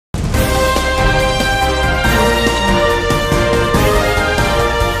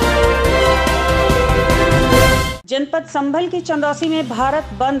जनपद संभल की चंदौसी में भारत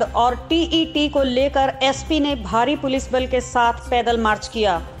बंद और टीईटी को लेकर एसपी ने भारी पुलिस बल के साथ पैदल मार्च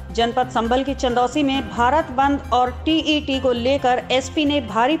किया। जनपद संभल की चंदौसी में भारत बंद और टीईटी को लेकर एसपी ने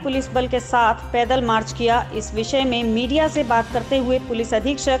भारी पुलिस बल के साथ पैदल मार्च किया। इस विषय में मीडिया से बात करते हुए पुलिस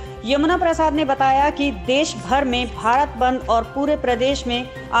अधीक्षक यमुना प्रसाद ने बताया कि देश भर में भारत बंद और पूरे प्रदेश में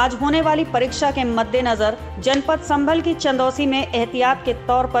आज होने वाली परीक्षा के मद्देनजर जनपद संभल की चंदौसी में एहतियात के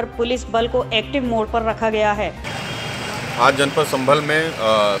तौर पर पुलिस बल को एक्टिव मोड पर रखा गया है। आज जनपद संभल में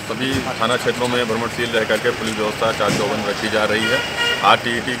सभी थाना क्षेत्रों में भ्रमणशील रह करके पुलिस व्यवस्था चार चौबंद रखी जा रही है। आज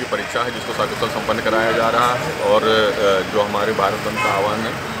टीईटी की परीक्षा है जिसको सकुशल संपन्न कराया जा रहा है और जो हमारे भारत बंद का आह्वान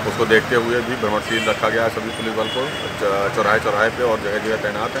है उसको देखते हुए भी भ्रमणशील रखा गया है। सभी पुलिस बल को चौराहे चौराहे पे और जगह जगह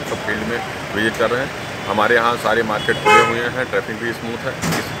तैनात हैं, सब फील्ड में विजिट कर रहे हैं। हमारे यहाँ सारे मार्केट खुले हुए हैं, ट्रैफिक भी स्मूथ है,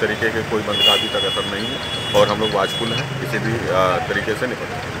 किसी तरीके के कोई बंद का अभी तक असर नहीं है और हम लोग वाचफुल हैं, किसी भी तरीके से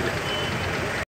निपट सकते हैं।